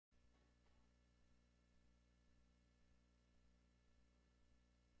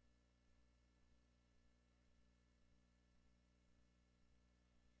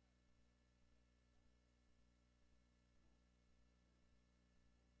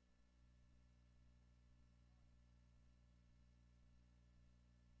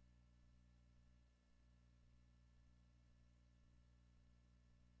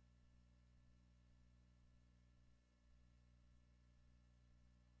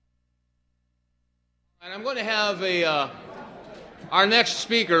And I'm going to have our next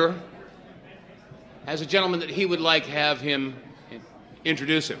speaker has a gentleman that he would like to have him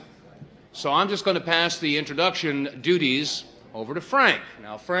introduce him. So I'm just going to pass the introduction duties over to Frank.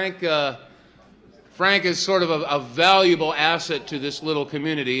 Now, Frank is sort of a valuable asset to this little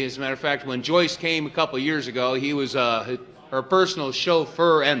community. As a matter of fact, when Joyce came a couple of years ago, he was her personal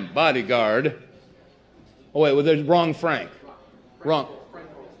chauffeur and bodyguard. Oh, wait, well, there's wrong Frank. Wrong.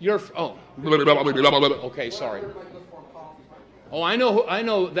 You're, oh. Okay, sorry. Oh, I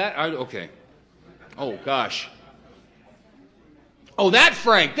know that. Okay. Oh, gosh. Oh, that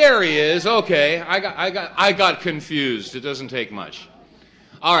Frank. There he is. Okay. I got confused. It doesn't take much.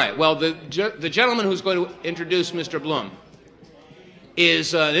 All right. Well, the gentleman who's going to introduce Mr. Blum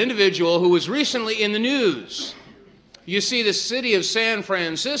is an individual who was recently in the news. You see, the city of San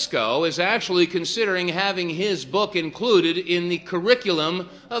Francisco is actually considering having his book included in the curriculum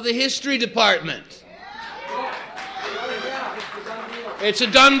of the history department. It's a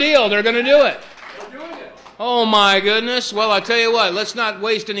done deal. They're going to do it. Oh, my goodness. Well, I'll tell you what. Let's not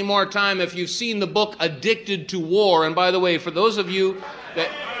waste any more time. If you've seen the book Addicted to War, and by the way, for those of you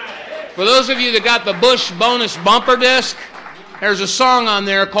that got the Bush bonus bumper disc, there's a song on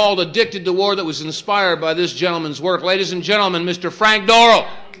there called Addicted to War that was inspired by this gentleman's work. Ladies and gentlemen, Mr. Frank Dorrell.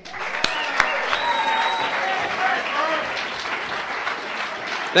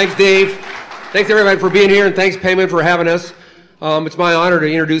 Thanks, Dave. Thanks, everybody, for being here, and thanks, Payman, for having us. It's my honor to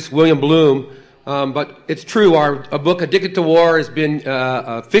introduce William Blum. But it's true, our book, Addicted to War, has been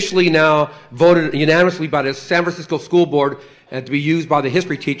officially now voted unanimously by the San Francisco School Board and to be used by the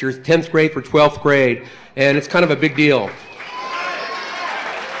history teachers, 10th grade for 12th grade, and it's kind of a big deal.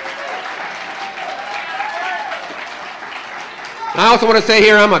 I also want to say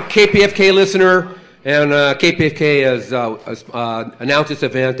here I'm a KPFK listener, and KPFK has announced this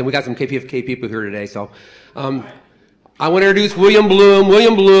event, and we got some KPFK people here today. So I want to introduce William Blum.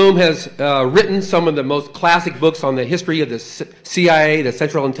 William Blum has written some of the most classic books on the history of the CIA, the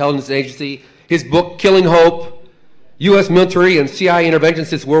Central Intelligence Agency. His book, Killing Hope, U.S. Military and CIA Intervention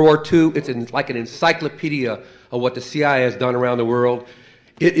Since World War II. It's like an encyclopedia of what the CIA has done around the world.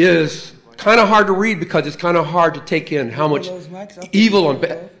 It is kind of hard to read because it's kind of hard to take in how much evil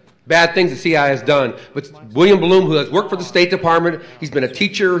and bad things the CIA has done. But William Blum, who has worked for the State Department, he's been a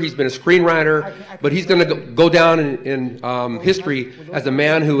teacher, he's been a screenwriter, but he's going to go down in history as a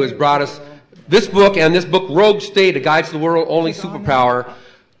man who has brought us this book and this book, Rogue State, A Guide to the World Only Superpower,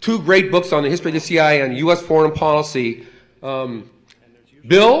 two great books on the history of the CIA and U.S. foreign policy.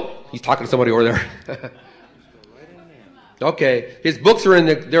 Bill, he's talking to somebody over there. Okay, his books are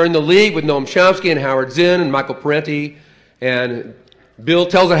they're in the league with Noam Chomsky and Howard Zinn and Michael Parenti, and Bill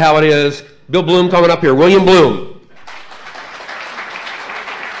tells it how it is. Bill Blum coming up here. William Blum.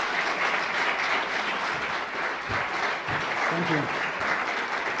 Thank you.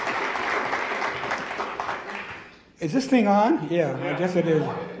 Is this thing on? Yeah, I guess it is.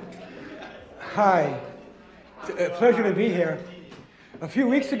 Hi. It's a pleasure to be here. A few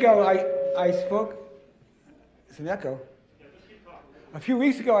weeks ago, I spoke. It's an echo. A few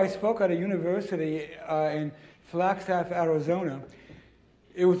weeks ago, I spoke at a university in Flagstaff, Arizona.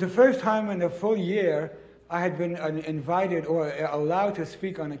 It was the first time in a full year I had been invited or allowed to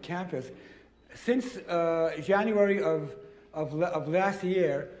speak on a campus. Since January of last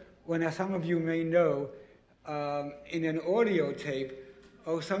year, when, as some of you may know, in an audio tape,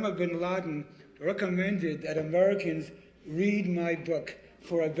 Osama bin Laden recommended that Americans read my book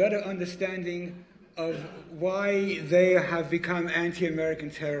for a better understanding of why they have become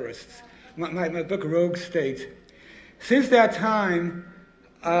anti-American terrorists. My book, Rogue State. Since that time,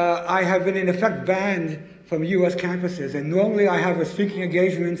 I have been in effect banned from U.S. campuses, and normally I have a speaking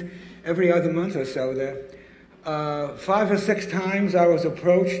engagement every other month or so there. 5 or 6 times I was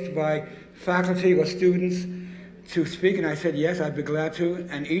approached by faculty or students to speak, and I said yes, I'd be glad to,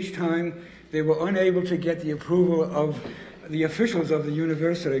 and each time they were unable to get the approval of the officials of the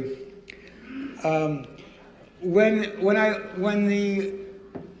university. When the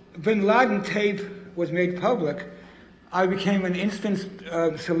bin Laden tape was made public, I became an instant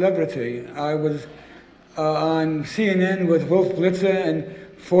celebrity. I was on CNN with Wolf Blitzer and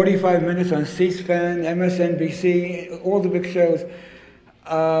 45 Minutes on C-SPAN, MSNBC, all the big shows.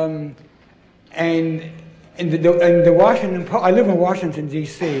 And in the Washington Post, I live in Washington,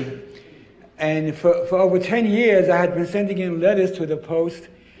 D.C., and for over 10 years I had been sending in letters to the Post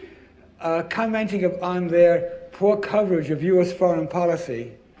commenting on their poor coverage of U.S. foreign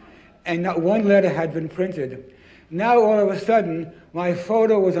policy, and not one letter had been printed. Now, all of a sudden, my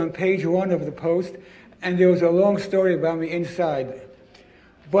photo was on page 1 of the Post, and there was a long story about me inside.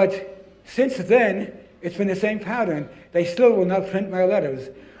 But since then, It's been the same pattern. They still will not print my letters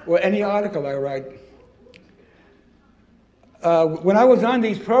or any article I write. When I was on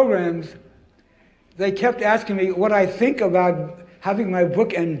these programs, they kept asking me what I think about having my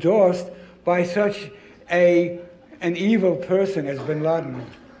book endorsed by such an evil person as bin Laden.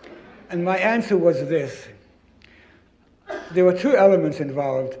 And my answer was this. There were two elements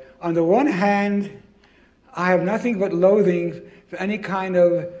involved. On the one hand, I have nothing but loathing for any kind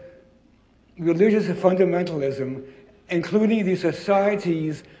of religious fundamentalism, including the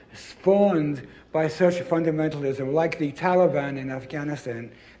societies spawned by such fundamentalism, like the Taliban in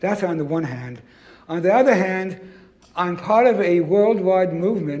Afghanistan. That's on the one hand. On the other hand, I'm part of a worldwide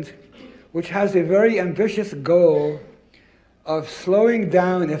movement which has a very ambitious goal of slowing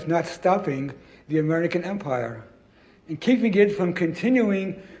down, if not stopping, the American empire and keeping it from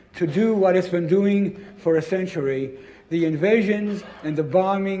continuing to do what it's been doing for a century, the invasions and the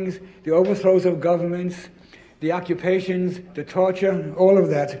bombings, the overthrows of governments, the occupations, the torture, all of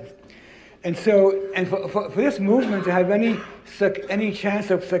that. And so, for this movement to have any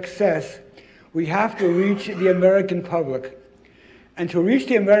chance of success, we have to reach the American public. And to reach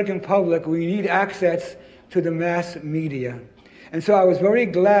the American public, we need access to the mass media. And so I was very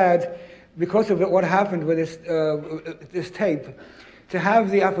glad, because of what happened with this tape, to have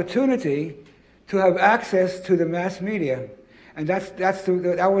the opportunity to have access to the mass media. And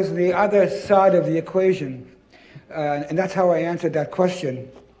that was the other side of the equation. And that's how I answered that question.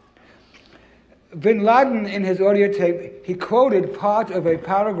 Bin Laden, in his audio tape, he quoted part of a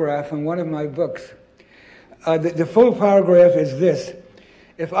paragraph from one of my books. The full paragraph is this: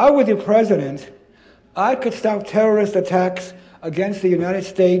 if I were the president, I could stop terrorist attacks against the United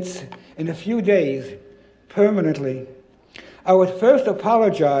States in a few days, permanently. I would first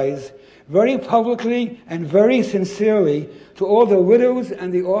apologize very publicly and very sincerely to all the widows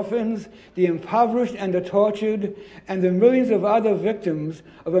and the orphans, the impoverished and the tortured, and the millions of other victims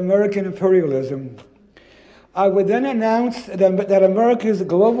of American imperialism. I would then announce that America's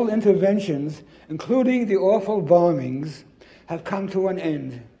global interventions, including the awful bombings, have come to an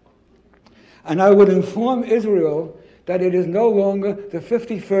end. And I would inform Israel that it is no longer the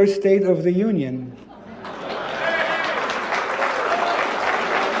 51st state of the Union.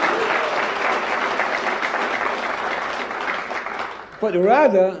 But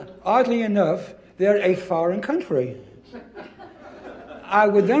rather, oddly enough, they're a foreign country. I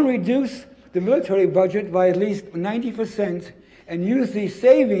would then reduce the military budget by at least 90% and use the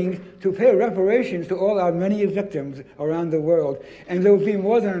savings to pay reparations to all our many victims around the world. And there would be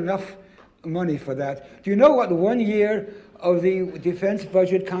more than enough money for that. Do you know what 1 year of the defense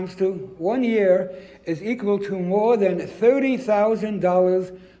budget comes to? 1 year is equal to more than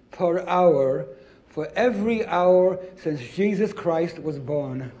 $30,000 per hour for every hour since Jesus Christ was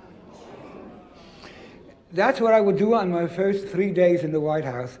born. That's what I would do on my first 3 days in the White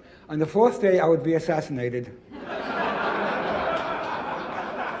House. On the fourth day, I would be assassinated.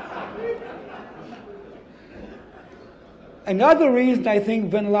 Another reason I think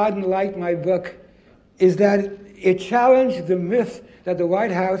bin Laden liked my book is that it challenged the myth that the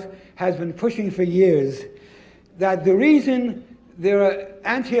White House has been pushing for years, that the reason there are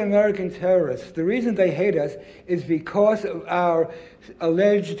anti-American terrorists, the reason they hate us is because of our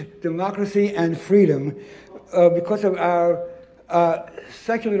alleged democracy and freedom, because of our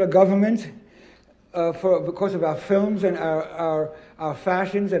secular government, because of our films and our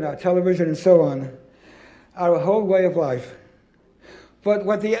fashions and our television and so on, our whole way of life. But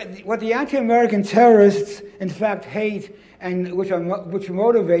what the anti-American terrorists in fact hate, and which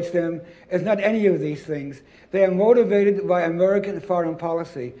motivates them, is not any of these things. They are motivated by American foreign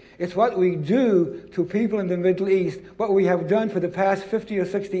policy. It's what we do to people in the Middle East, what we have done for the past 50 or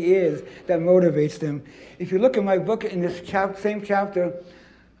 60 years, that motivates them. If you look at my book in this same chapter,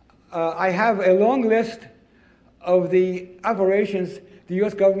 I have a long list of the operations the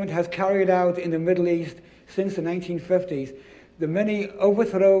U.S. government has carried out in the Middle East since the 1950s. The many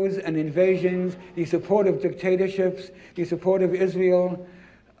overthrows and invasions, the support of dictatorships, the support of Israel,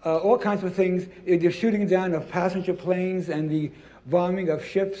 all kinds of things, the shooting down of passenger planes and the bombing of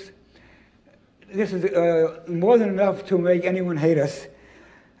ships. This is more than enough to make anyone hate us.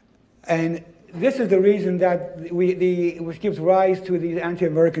 And this is the reason that which gives rise to these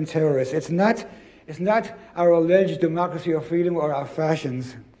anti-American terrorists. It's not our alleged democracy or freedom or our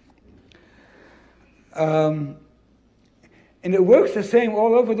fashions. And it works the same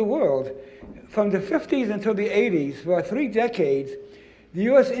all over the world. From the 50s until the 80s, for 3 decades, the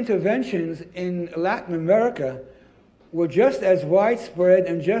U.S. interventions in Latin America were just as widespread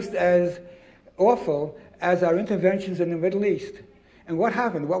and just as awful as our interventions in the Middle East. And what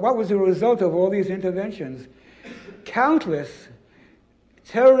happened? What was the result of all these interventions? Countless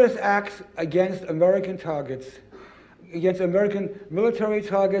terrorist acts against American targets, against American military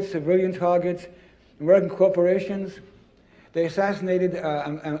targets, civilian targets, American corporations. They assassinated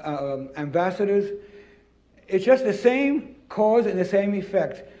ambassadors. It's just the same cause and the same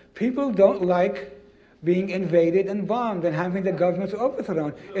effect. People don't like being invaded and bombed and having the governments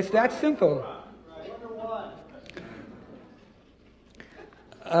overthrown. It's that simple.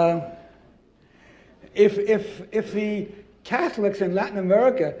 If the Catholics in Latin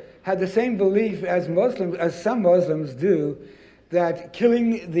America had the same belief as Muslims, as some Muslims do, that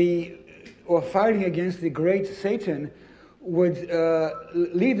killing or fighting against the great Satan would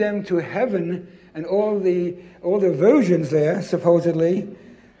lead them to heaven and all the virgins there, supposedly,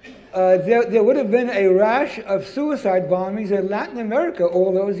 there would have been a rash of suicide bombings in Latin America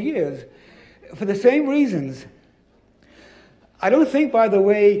all those years, for the same reasons. I don't think, by the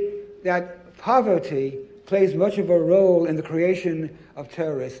way, that poverty plays much of a role in the creation of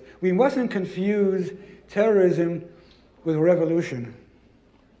terrorists. We mustn't confuse terrorism with revolution.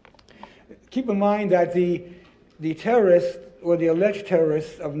 Keep in mind that the terrorists, or the alleged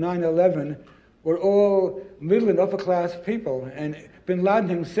terrorists of 9/11, were all middle and upper class people, and bin Laden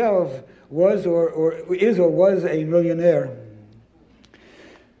himself was or was a millionaire.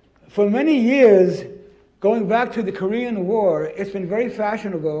 For many years, going back to the Korean War, it's been very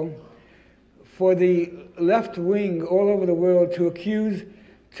fashionable for the left wing all over the world to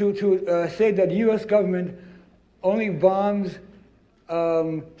say that the U.S. government only bombs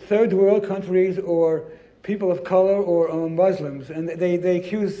third world countries or people of color or Muslims, and they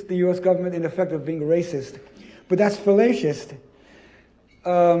accuse the U.S. government in effect of being racist. But that's fallacious.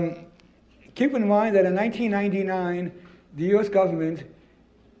 Keep in mind that in 1999, the U.S. government,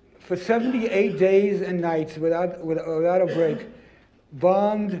 for 78 days and nights without a break,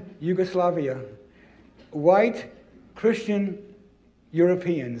 bombed Yugoslavia, white Christian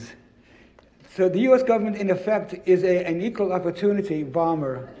Europeans. So the U.S. government, in effect, is an equal opportunity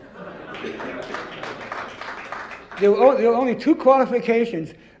bomber. There were only two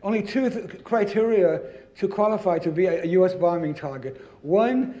qualifications, only two criteria to qualify to be a U.S. bombing target.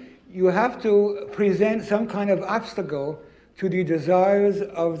 One, you have to present some kind of obstacle to the desires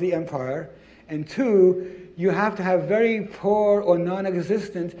of the empire. And two, you have to have very poor or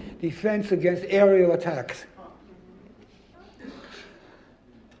non-existent defense against aerial attacks.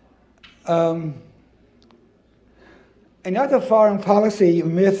 Another foreign policy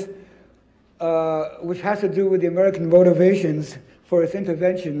myth, which has to do with the American motivations for its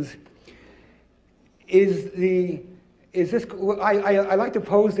interventions, I like to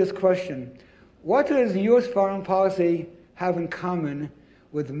pose this question: what does U.S. foreign policy have in common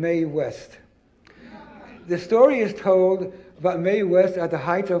with Mae West? The story is told about Mae West at the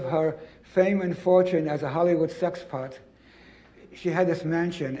height of her fame and fortune as a Hollywood sexpot. She had this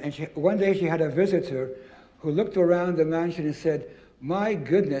mansion, and one day she had a visitor who looked around the mansion and said, "My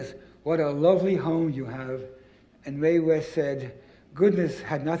goodness, what a lovely home you have." And Mae West said, "Goodness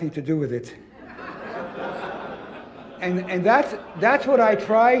had nothing to do with it." and that's what I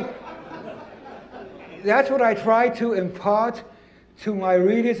try. That's what I try to impart to my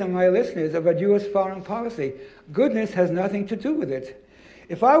readers and my listeners about U.S. foreign policy. Goodness has nothing to do with it.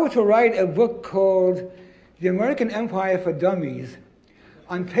 If I were to write a book called The American Empire for Dummies,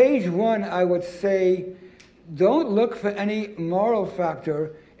 on page 1 I would say, don't look for any moral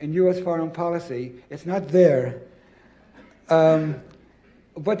factor in U.S. foreign policy. It's not there.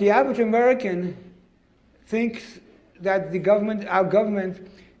 But the average American thinks that our government,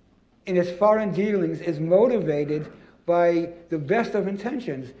 in its foreign dealings, is motivated by the best of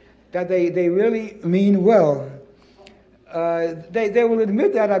intentions, that they really mean well. They will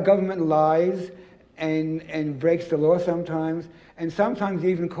admit that our government lies and breaks the law sometimes, and sometimes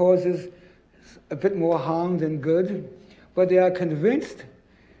even causes a bit more harm than good, but they are convinced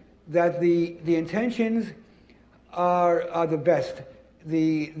that the intentions are the best.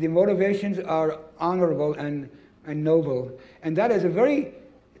 The motivations are honorable and noble. And that is a very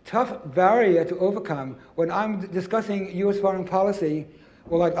tough barrier to overcome. When I'm discussing U.S. foreign policy,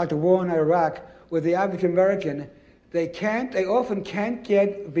 or like the war in Iraq, with the average American, they often can't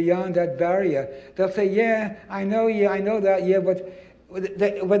get beyond that barrier. They'll say, yeah, I know that, yeah,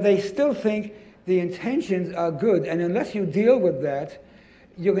 but they still think the intentions are good. And unless you deal with that,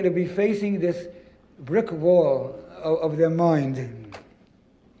 you're going to be facing this brick wall of their mind.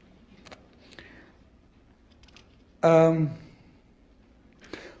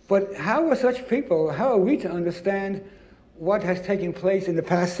 But how are we to understand what has taken place in the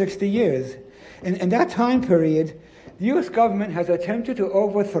past 60 years? In that time period, the U.S. government has attempted to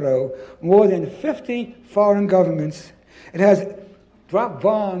overthrow more than 50 foreign governments. It has dropped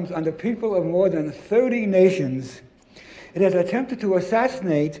bombs on the people of more than 30 nations. It has attempted to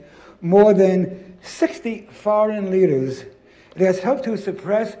assassinate more than 60 foreign leaders. It has helped to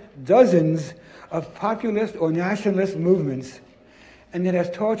suppress dozens of populist or nationalist movements. And it has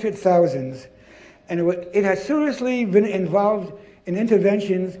tortured thousands. And it has seriously been involved in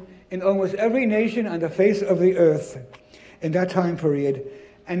interventions in almost every nation on the face of the earth in that time period,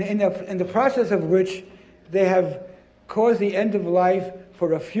 and in the process of which they have caused the end of life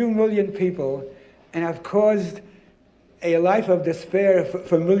for a few million people and have caused a life of despair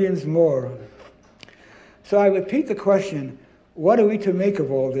for millions more. So I repeat the question, what are we to make of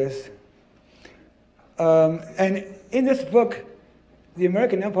all this? And in this book, The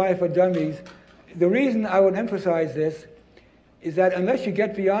American Empire for Dummies, the reason I would emphasize this is that unless you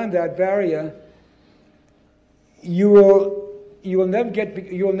get beyond that barrier, you will never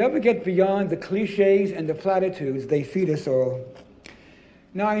get beyond the cliches and the platitudes they feed us all.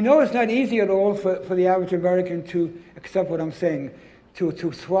 Now, I know it's not easy at all for the average American to accept what I'm saying,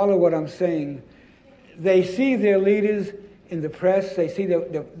 to swallow what I'm saying. They see their leaders in the press, they see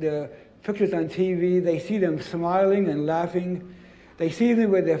the pictures on TV, they see them smiling and laughing, they see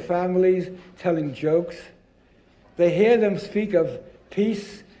them with their families telling jokes. They hear them speak of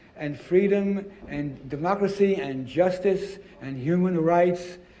peace and freedom and democracy and justice and human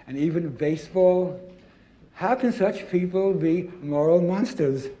rights and even baseball. How can such people be moral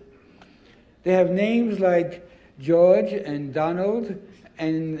monsters? They have names like George and Donald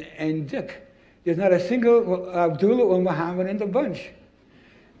and Dick. There's not a single Abdullah or Muhammad in the bunch.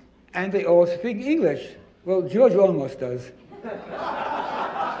 And they all speak English. Well, George almost does.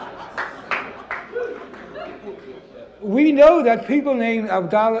 We know that people named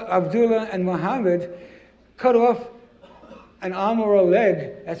Abdullah and Muhammad cut off an arm or a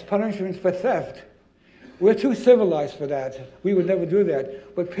leg as punishment for theft. We're too civilized for that. We would never do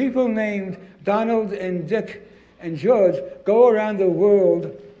that. But people named Donald and Dick and George go around the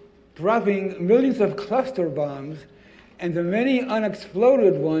world dropping millions of cluster bombs, and the many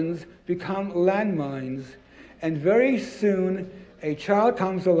unexploded ones become landmines. And very soon, a child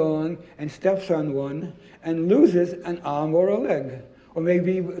comes along and steps on one and loses an arm or a leg, or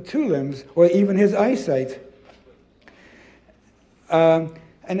maybe two limbs, or even his eyesight.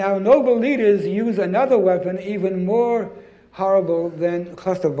 And our noble leaders use another weapon even more horrible than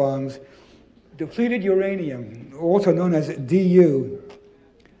cluster bombs, depleted uranium, also known as DU,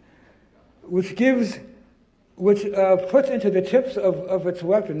 which puts into the tips of its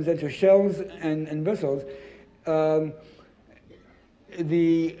weapons, into shells and missiles,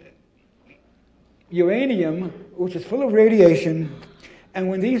 the uranium, which is full of radiation, and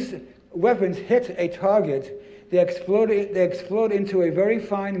when these weapons hit a target, they explode into a very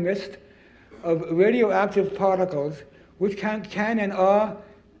fine mist of radioactive particles, which can and are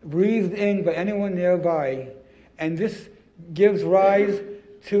breathed in by anyone nearby. And this gives rise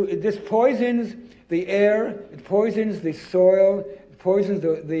to, this poisons the air, it poisons the soil, it poisons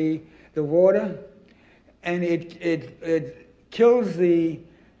the water, and it kills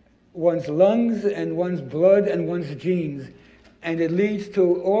one's lungs and one's blood and one's genes. And it leads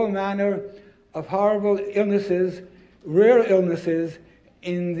to all manner of horrible illnesses, rare illnesses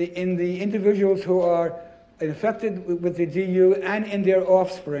in the individuals who are infected with the DU and in their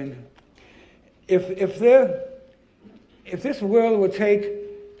offspring. If this world would take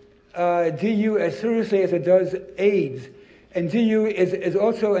DU as seriously as it does AIDS, and DU is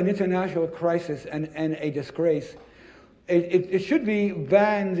also an international crisis and a disgrace, it should be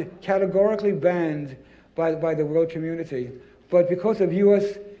banned, categorically banned by the world community. But because of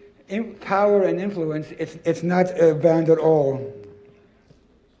U.S. power and influence, it's not banned at all.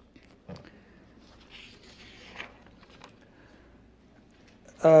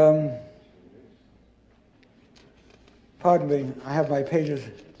 Pardon me, I have my pages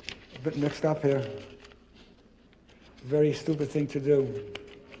a bit mixed up here. Very stupid thing to do.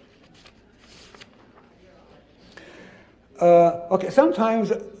 Okay, sometimes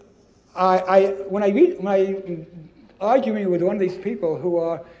when I'm arguing with one of these people who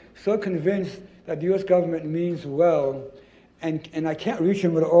are so convinced that the U.S. government means well, and I can't reach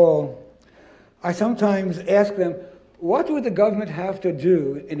them at all, I sometimes ask them, what would the government have to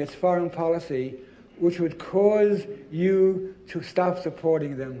do in its foreign policy which would cause you to stop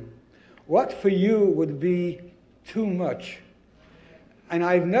supporting them? What for you would be too much? And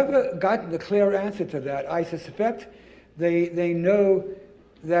I've never gotten a clear answer to that. I suspect they know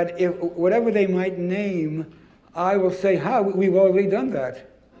that if whatever they might name, I will say, we've already done that.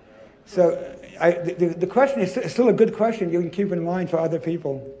 So the question is still a good question you can keep in mind for other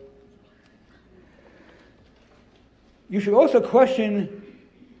people. You should also question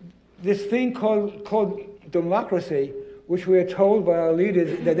this thing called democracy, which we are told by our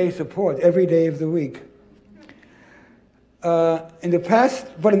leaders that they support every day of the week. In the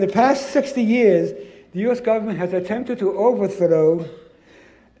past 60 years, the U.S. government has attempted to overthrow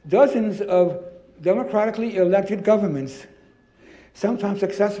dozens of democratically elected governments, sometimes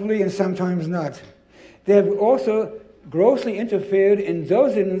successfully and sometimes not. They have also grossly interfered in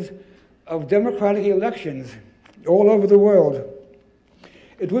dozens of democratic elections all over the world.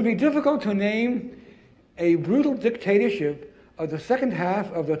 It would be difficult to name a brutal dictatorship of the second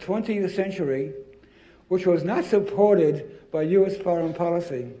half of the 20th century which was not supported by U.S. foreign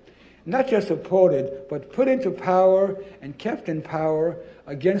policy. Not just supported, but put into power and kept in power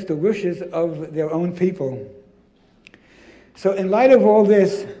against the wishes of their own people. So in light of all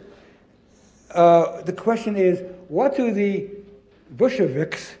this, the question is, what do the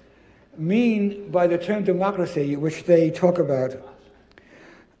Bolsheviks mean by the term democracy, which they talk about?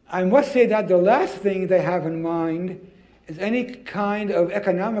 I must say that the last thing they have in mind is any kind of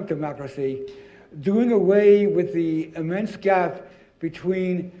economic democracy, doing away with the immense gap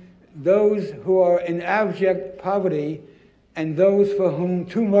between those who are in abject poverty and those for whom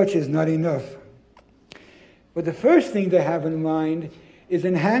too much is not enough. But the first thing they have in mind is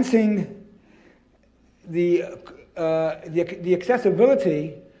enhancing the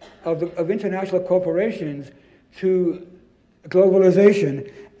accessibility of international corporations to globalization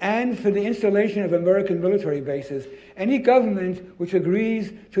and for the installation of American military bases. Any government which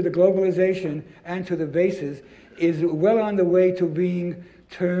agrees to the globalization and to the bases is well on the way to being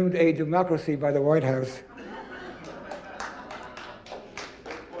termed a democracy by the White House.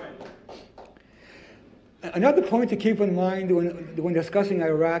 Another point to keep in mind when discussing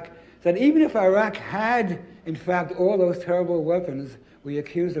Iraq is that even if Iraq had, in fact, all those terrible weapons we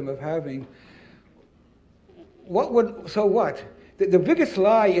accuse them of having, so what? The biggest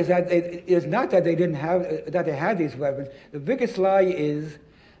lie is not that they didn't have, that they had these weapons. The biggest lie is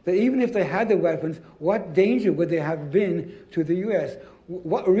that even if they had the weapons, what danger would they have been to the U.S.?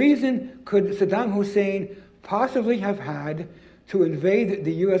 What reason could Saddam Hussein possibly have had to invade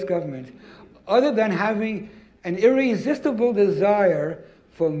the U.S. government, other than having an irresistible desire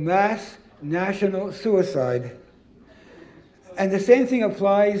for mass national suicide? And the same thing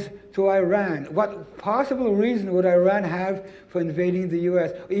applies to Iran. What possible reason would Iran have for invading the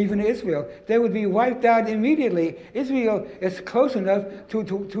U.S., or even Israel? They would be wiped out immediately. Israel is close enough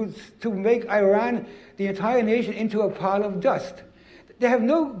to make Iran, the entire nation, into a pile of dust. They have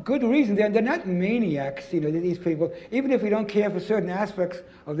no good reason. They're not maniacs, these people. Even if we don't care for certain aspects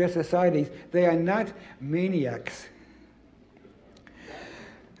of their societies, they are not maniacs.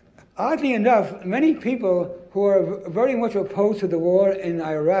 Oddly enough, many people who are very much opposed to the war in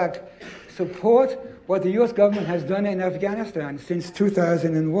Iraq support what the U.S. government has done in Afghanistan since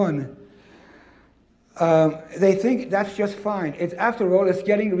 2001. They think that's just fine. After all, it's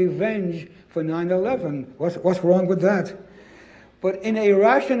getting revenge for 9/11. What's wrong with that? But in a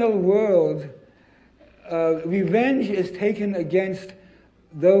rational world, revenge is taken against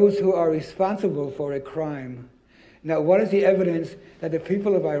those who are responsible for a crime. Now, what is the evidence that the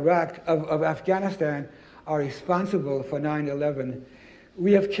people of Iraq, of Afghanistan, are responsible for 9/11?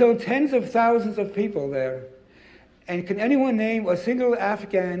 We have killed tens of thousands of people there. And can anyone name a single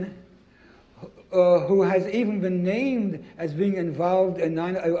Afghan who has even been named as being involved in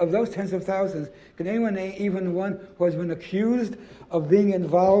of those tens of thousands? Can anyone name even one who has been accused of being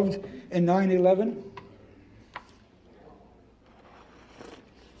involved in 9/11?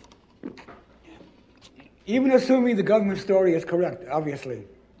 Even assuming the government story is correct, obviously.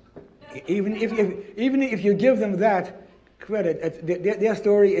 Even if you give them that credit, their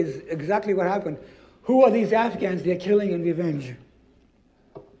story is exactly what happened. Who are these Afghans they're killing in revenge?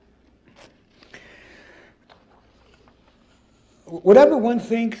 Whatever one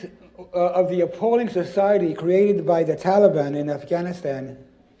thinks of the appalling society created by the Taliban in Afghanistan,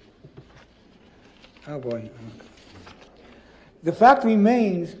 oh boy, the fact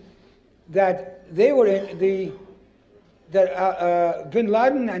remains that they were Bin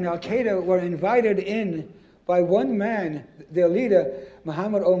Laden and Al Qaeda were invited in by one man, their leader,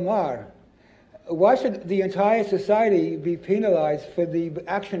 Muhammad Omar. Why should the entire society be penalized for the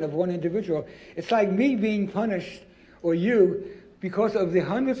action of one individual? It's like me being punished, or you, because of the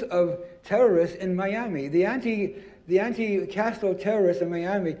hundreds of terrorists in Miami. The anti-Castro terrorists in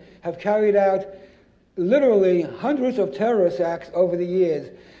Miami have carried out literally hundreds of terrorist acts over the years.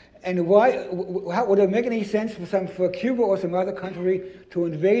 And why would it make any sense for Cuba or some other country to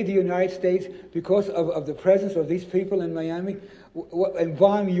invade the United States because of the presence of these people in Miami and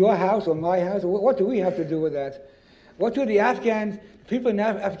bomb your house or my house? What do we have to do with that? What do the people in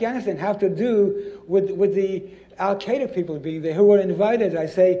Afghanistan have to do with the Al Qaeda people being there, who were invited, I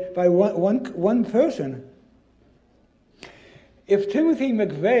say, by one person? If Timothy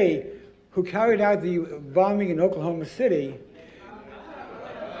McVeigh, who carried out the bombing in Oklahoma City,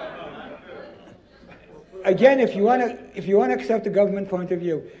 again, if you want to accept the government point of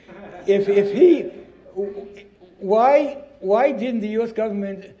view, why didn't the U.S.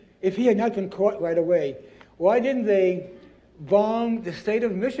 government, if he had not been caught right away, why didn't they bomb the state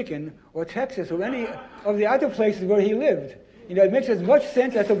of Michigan or Texas or any of the other places where he lived? You know, it makes as much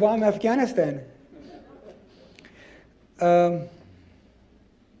sense as to bomb Afghanistan. So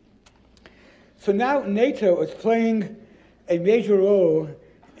now NATO is playing a major role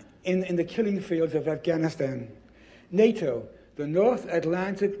in the killing fields of Afghanistan. NATO, the North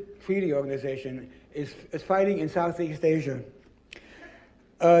Atlantic Treaty Organization, is fighting in Southeast Asia.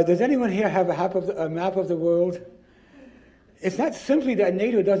 Does anyone here have a map of the world? It's not simply that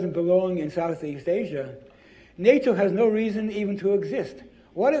NATO doesn't belong in Southeast Asia. NATO has no reason even to exist.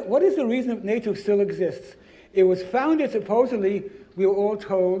 What is the reason that NATO still exists? It was founded, supposedly, we were all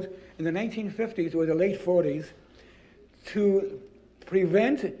told, in the 1950s or the late 40s, to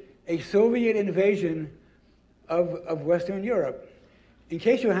prevent a Soviet invasion of Western Europe. In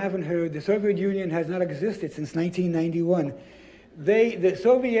case you haven't heard, the Soviet Union has not existed since 1991. The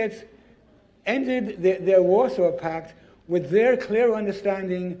Soviets ended their Warsaw Pact with their clear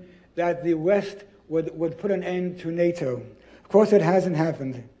understanding that the West would put an end to NATO. Of course, it hasn't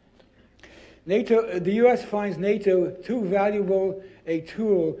happened. The U.S. finds NATO too valuable a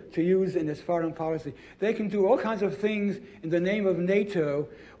tool to use in its foreign policy. They can do all kinds of things in the name of NATO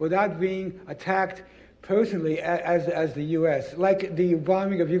without being attacked personally as the U.S. Like the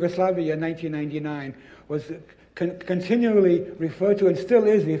bombing of Yugoslavia in 1999 was continually referred to and still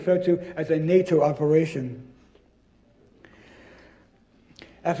is referred to as a NATO operation.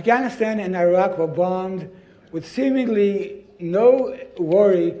 Afghanistan and Iraq were bombed with seemingly no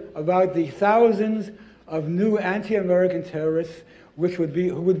worry about the thousands of new anti-American terrorists who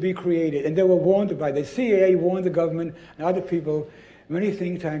would be created. And they were warned by the CIA, warned the government and other people. Many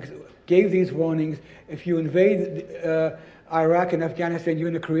think tanks gave these warnings. If you invade Iraq and Afghanistan, you're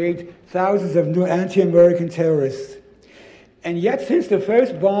going to create thousands of new anti-American terrorists. And yet, since the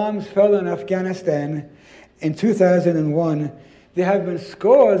first bombs fell in Afghanistan in 2001, there have been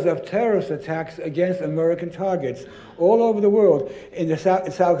scores of terrorist attacks against American targets all over the world, in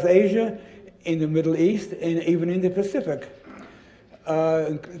South Asia, in the Middle East, and even in the Pacific,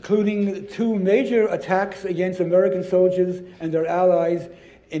 including 2 major attacks against American soldiers and their allies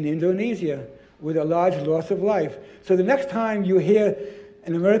in Indonesia, with a large loss of life. So the next time you hear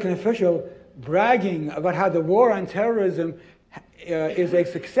an American official bragging about how the war on terrorism is a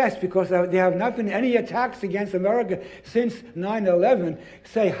success because there have not been any attacks against America since 9/11,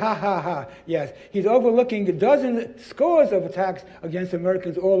 say, ha, ha, ha. Yes, he's overlooking scores of attacks against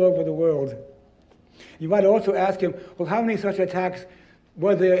Americans all over the world. You might also ask him, well, how many such attacks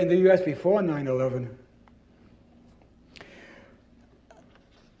were there in the U.S. before 9/11?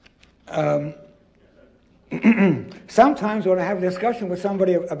 Sometimes when I have a discussion with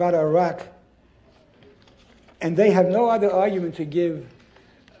somebody about Iraq, and they have no other argument to give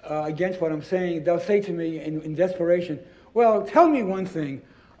against what I'm saying, they'll say to me in desperation, well, tell me one thing.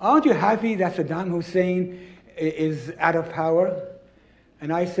 Aren't you happy that Saddam Hussein is out of power?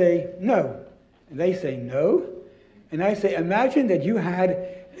 And I say, no. And they say, no. And I say, imagine that you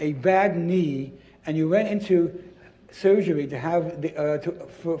had a bad knee and you went into surgery to have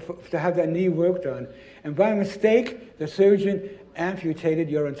that knee worked on. And by mistake, the surgeon amputated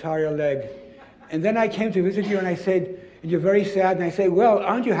your entire leg. And then I came to visit you and I said, and you're very sad, and I say, well,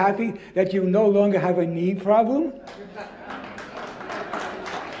 aren't you happy that you no longer have a knee problem?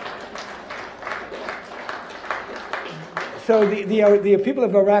 So the people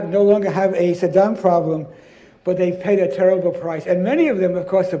of Iraq no longer have a Saddam problem, but they've paid a terrible price. And many of them, of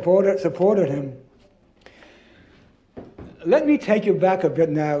course, supported him. Let me take you back a bit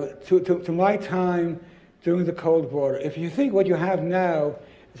now to my time during the Cold War. If you think what you have now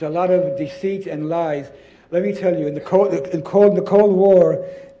is a lot of deceit and lies, let me tell you, in the Cold War,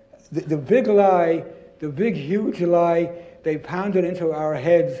 the big lie, the big, huge lie they pounded into our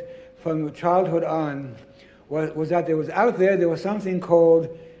heads from childhood on was that there was something called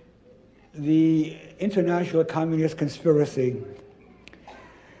the International Communist Conspiracy.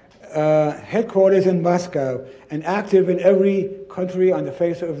 headquarters in Moscow, and active in every country on the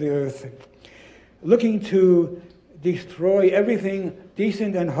face of the earth, looking to destroy everything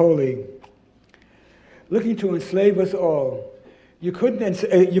decent and holy, looking to enslave us all. You couldn't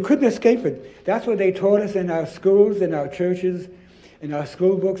escape it. That's what they taught us in our schools, in our churches, in our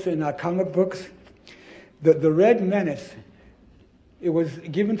school books, in our comic books. The Red Menace, it was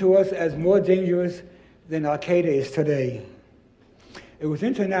given to us as more dangerous than Al-Qaeda is today. It was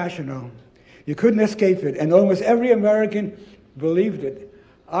international. You couldn't escape it, and almost every American believed it.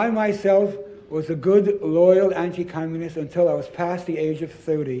 I myself was a good, loyal anti-communist until I was past the age of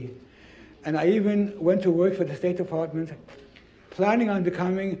 30. And I even went to work for the State Department, planning on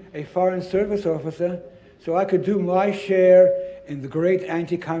becoming a Foreign Service officer so I could do my share in the great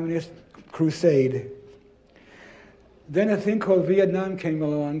anti-communist crusade. Then a thing called Vietnam came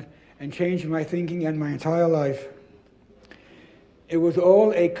along and changed my thinking and my entire life. It was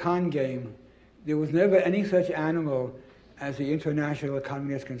all a con game. There was never any such animal as the international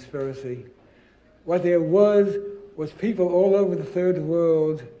communist conspiracy. What there was people all over the third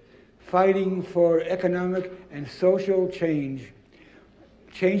world fighting for economic and social change,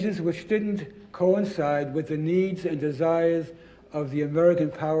 changes which didn't coincide with the needs and desires of the American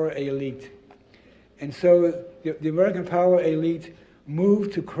power elite. And so the American power elite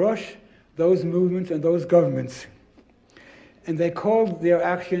moved to crush those movements and those governments. And they called their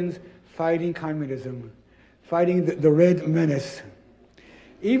actions fighting communism, fighting the Red Menace.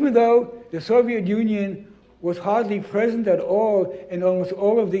 Even though the Soviet Union was hardly present at all in almost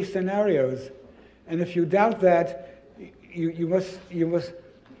all of these scenarios. And if you doubt that, you must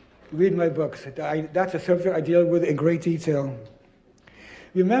read my books. That's a subject I deal with in great detail.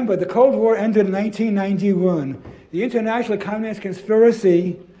 Remember, the Cold War ended in 1991. The international communist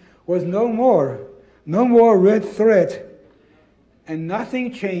conspiracy was no more red threat, and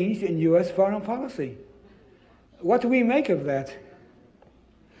nothing changed in U.S. foreign policy. What do we make of that?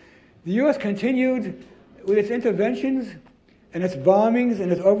 The U.S. continued with its interventions and its bombings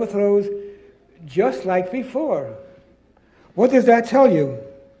and its overthrows just like before. What does that tell you?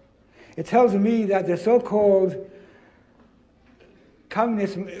 It tells me that the so-called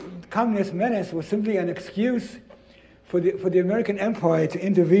communist menace was simply an excuse for the American empire to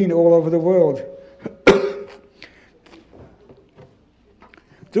intervene all over the world.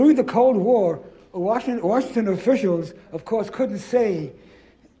 During the Cold War, Washington officials, of course, couldn't say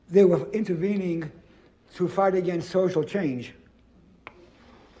they were intervening to fight against social change.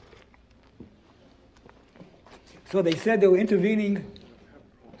 So they said they were intervening.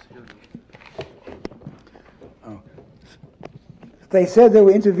 They said they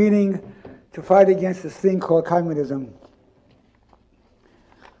were intervening to fight against this thing called communism.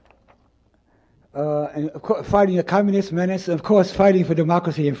 And of course, fighting a communist menace, of course, fighting for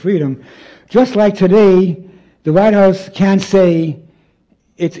democracy and freedom. Just like today, the White House can't say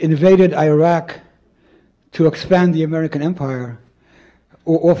it's invaded Iraq to expand the American empire,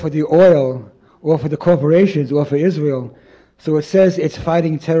 or for the oil, or for the corporations, or for Israel. So it says it's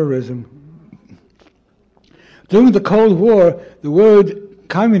fighting terrorism. During the Cold War, the word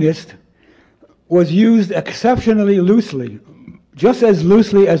communist was used exceptionally loosely, just as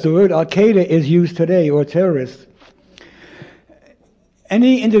loosely as the word Al-Qaeda is used today, or terrorist.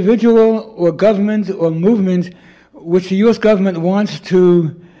 Any individual or government or movement which the U.S. government wants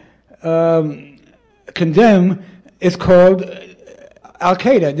to condemn is called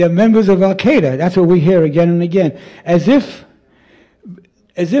Al-Qaeda. They're members of Al-Qaeda. That's what we hear again and again. As if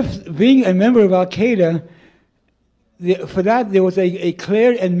being a member of Al-Qaeda, for that there was a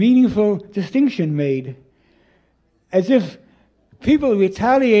clear and meaningful distinction made. As if people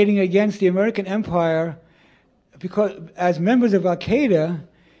retaliating against the American empire because as members of Al-Qaeda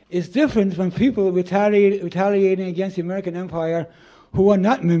is different from people retaliating against the American empire who are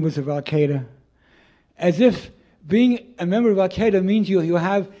not members of Al-Qaeda. As if being a member of Al-Qaeda means you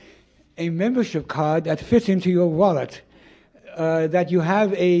have a membership card that fits into your wallet, that you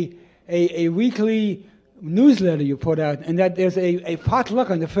have a weekly newsletter you put out, and that there's a potluck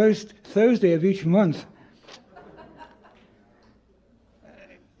on the first Thursday of each month.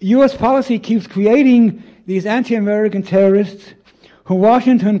 U.S. policy keeps creating these anti-American terrorists who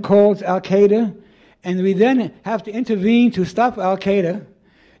Washington calls Al-Qaeda, and we then have to intervene to stop Al-Qaeda,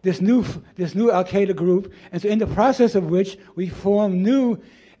 this new Al-Qaeda group, and so in the process of which we form new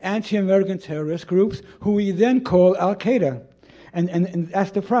anti-American terrorist groups who we then call Al-Qaeda. And that's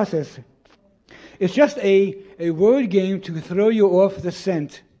the process. It's just a word game to throw you off the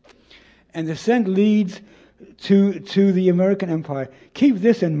scent. And the scent leads to the American empire. Keep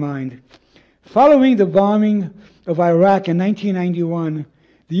this in mind. Following the bombing of Iraq in 1991,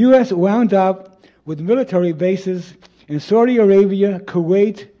 the U.S. wound up with military bases in Saudi Arabia,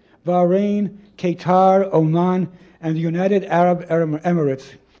 Kuwait, Bahrain, Qatar, Oman, and the United Arab Emirates.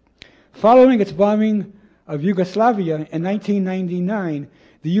 Following its bombing of Yugoslavia in 1999,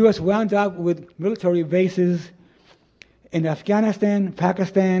 the U.S. wound up with military bases in Afghanistan,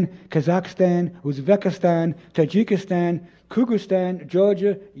 Pakistan, Kazakhstan, Uzbekistan, Tajikistan, Kyrgyzstan,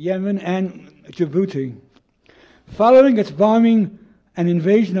 Georgia, Yemen, and Djibouti. Following its bombing and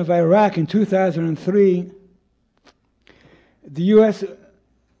invasion of Iraq in 2003, the U.S.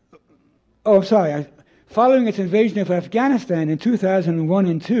 Following its invasion of Afghanistan in 2001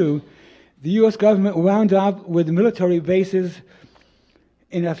 and 2, the U.S. government wound up with military bases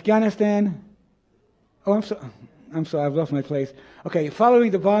in Afghanistan. I'm sorry, I've lost my place. Okay,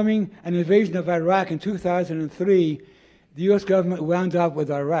 following the bombing and invasion of Iraq in 2003, the U.S. government wound up with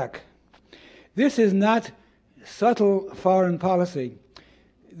Iraq. This is not subtle foreign policy.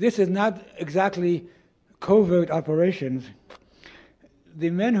 This is not exactly covert operations. The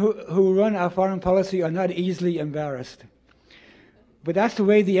men who run our foreign policy are not easily embarrassed. But that's the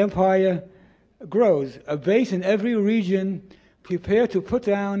way the empire grows. A base in every region prepared to put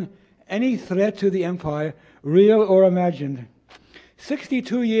down any threat to the empire, real or imagined.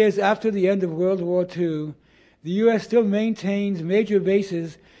 62 years after the end of World War II, the U.S. still maintains major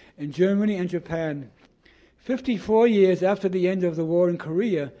bases in Germany and Japan. 54 years after the end of the war in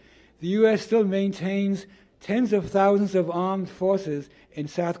Korea, the U.S. still maintains tens of thousands of armed forces in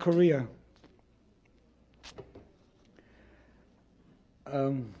South Korea.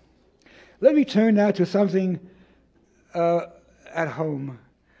 Let me turn now to something at home.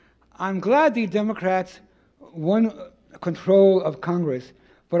 I'm glad the Democrats won control of Congress,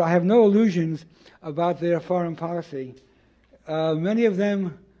 but I have no illusions about their foreign policy. Many of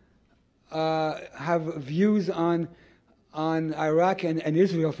them have views on Iraq and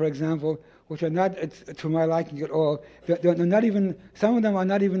Israel, for example, which are not to my liking at all. They're not even, some of them are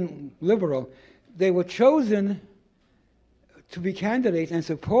not even liberal. They were chosen to be candidates and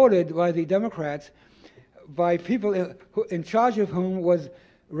supported by the Democrats by people in charge of whom was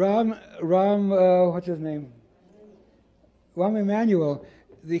Rahm Emanuel,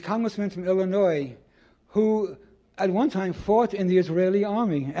 the congressman from Illinois, who at one time fought in the Israeli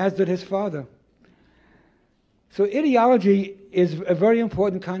army, as did his father. So ideology is a very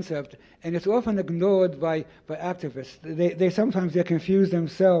important concept, and it's often ignored by activists. They sometimes get confused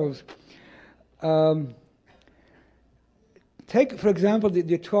themselves. Take, for example,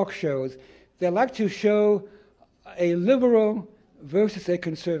 the talk shows. They like to show a liberal versus a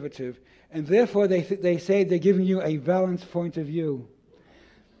conservative, and therefore they say they're giving you a balanced point of view.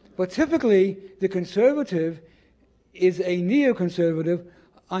 But typically, the conservative is a neoconservative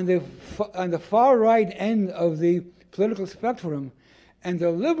on the far right end of the political spectrum, and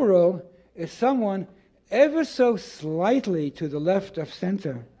the liberal is someone ever so slightly to the left of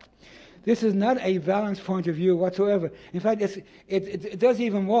center. This is not a balanced point of view whatsoever. In fact, it does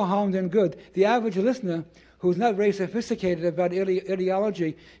even more harm than good. The average listener, who's not very sophisticated about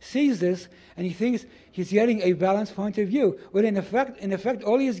ideology, sees this and he thinks he's getting a balanced point of view. When in effect,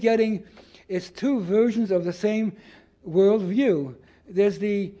 all he's getting is two versions of the same worldview. There's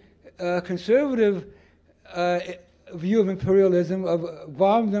the conservative view of imperialism, of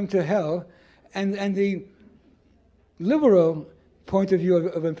bomb them to hell, and the liberal point of view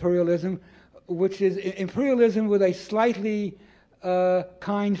of imperialism, which is imperialism with a slightly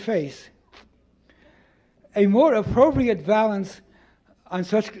kind face. A more appropriate balance on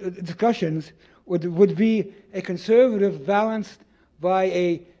such discussions would be a conservative balanced by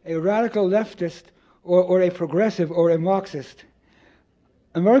a radical leftist or a progressive or a Marxist.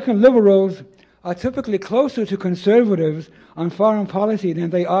 American liberals are typically closer to conservatives on foreign policy than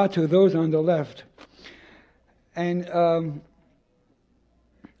they are to those on the left. And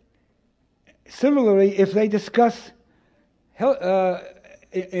similarly, if they discuss healthcare,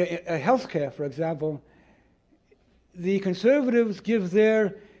 for example, the conservatives give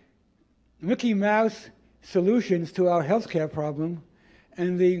their Mickey Mouse solutions to our healthcare problem,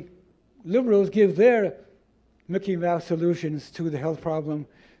 and the liberals give their Mickey Mouse solutions to the health problem.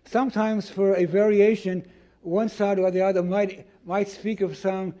 Sometimes, for a variation, one side or the other might speak of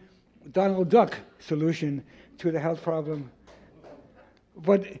some Donald Duck solution to the health problem.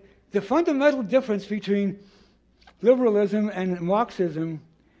 But the fundamental difference between liberalism and Marxism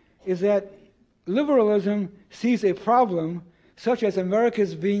is that liberalism sees a problem, such as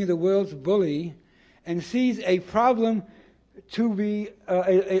America's being the world's bully, and sees a problem to be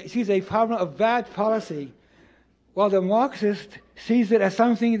sees a problem of bad policy, while the Marxist sees it as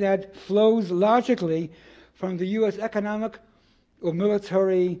something that flows logically from the U.S. economic or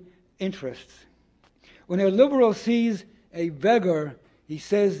military interests. When a liberal sees a beggar, he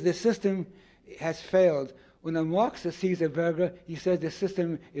says the system has failed. When a Marxist sees a beggar, he says the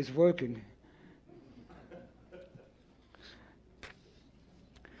system is working.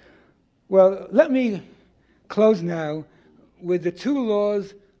 Well, let me close now with the two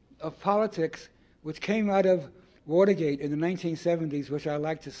laws of politics which came out of Watergate in the 1970s, which I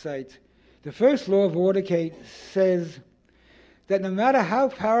like to cite. The first law of Watergate says that no matter how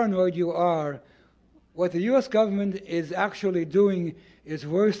paranoid you are, what the U.S. government is actually doing is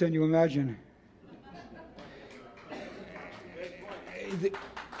worse than you imagine.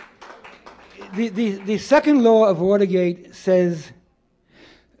 The second law of Watergate says,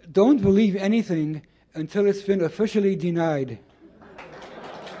 don't believe anything until it's been officially denied.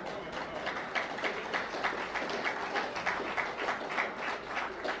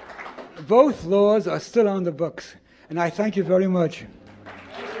 Both laws are still on the books, and I thank you very much.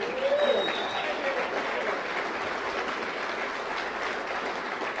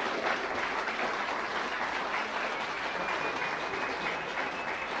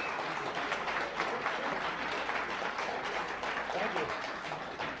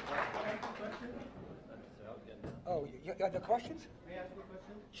 Oh, you got the questions? May I ask you a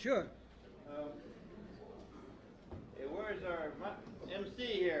question? Sure. Hey, where's our MC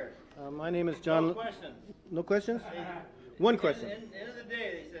here? My name is John. No questions. No questions? One question. End of the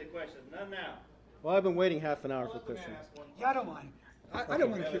day, they said questions. None now. Well, I've been waiting half an hour for questions. Yeah, I don't mind. I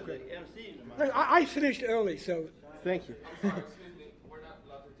don't mind if you could. The MC. Look, I finished early, so Thank you. Excuse me, we're not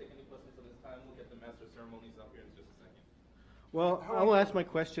allowed to take any questions at this time. We'll get the master of ceremonies up here in just a second. Well, I will ask my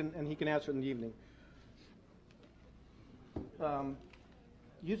question, and he can answer it in the evening.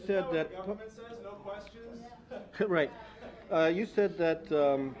 You said that. Government says no questions. Right. You said that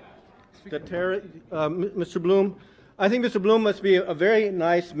Mr. Blum. I think Mr. Blum must be a very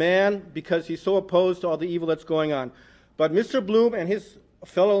nice man because he's so opposed to all the evil that's going on. But Mr. Blum and his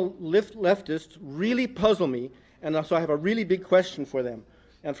fellow leftists really puzzle me, and so I have a really big question for them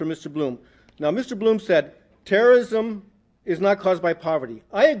and for Mr. Blum. Now, Mr. Blum said terrorism is not caused by poverty.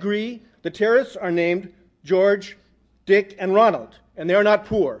 I agree. The terrorists are named George, Dick, and Ronald, and they are not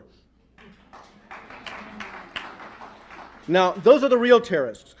poor. Now, those are the real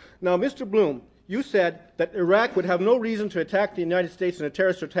terrorists. Now, Mr. Blum, you said that Iraq would have no reason to attack the United States in a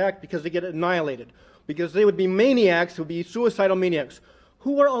terrorist attack because they get annihilated, because they would be maniacs, would be suicidal maniacs.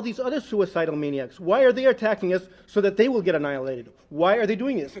 Who are all these other suicidal maniacs? Why are they attacking us so that they will get annihilated? Why are they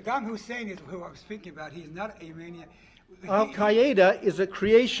doing this? Saddam Hussein is who I was speaking about. He's not a maniac. Al-Qaeda is a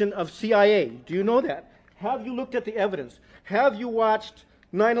creation of CIA. Do you know that? Have you looked at the evidence? Have you watched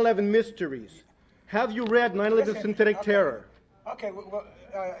 9/11 Mysteries? Have you read 9/11 Synthetic Terror? Okay, well,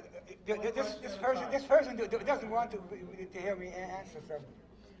 this person doesn't want to hear me answer, so.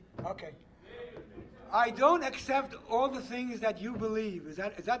 Okay. I don't accept all the things that you believe. Is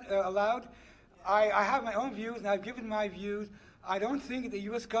that allowed? I have my own views, and I've given my views. I don't think the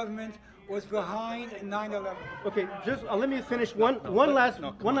U.S. government was behind 9/11. Okay, just let me finish one last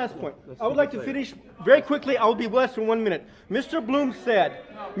point. I would like to finish very quickly. I will be blessed in 1 minute. Mr. Blum said,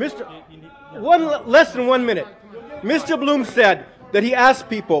 less than 1 minute. Mr. Blum said that he asked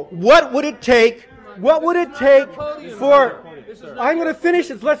people, what would it take for, I'm going to finish,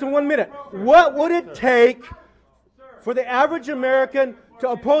 it's less than 1 minute. What would it take for the average American to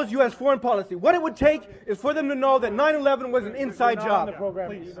oppose U.S. foreign policy? What it would take is for them to know that 9/11 was an inside job.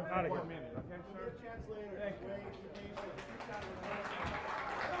 Please.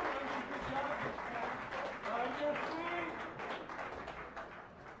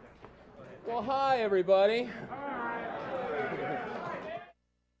 Well, hi, everybody.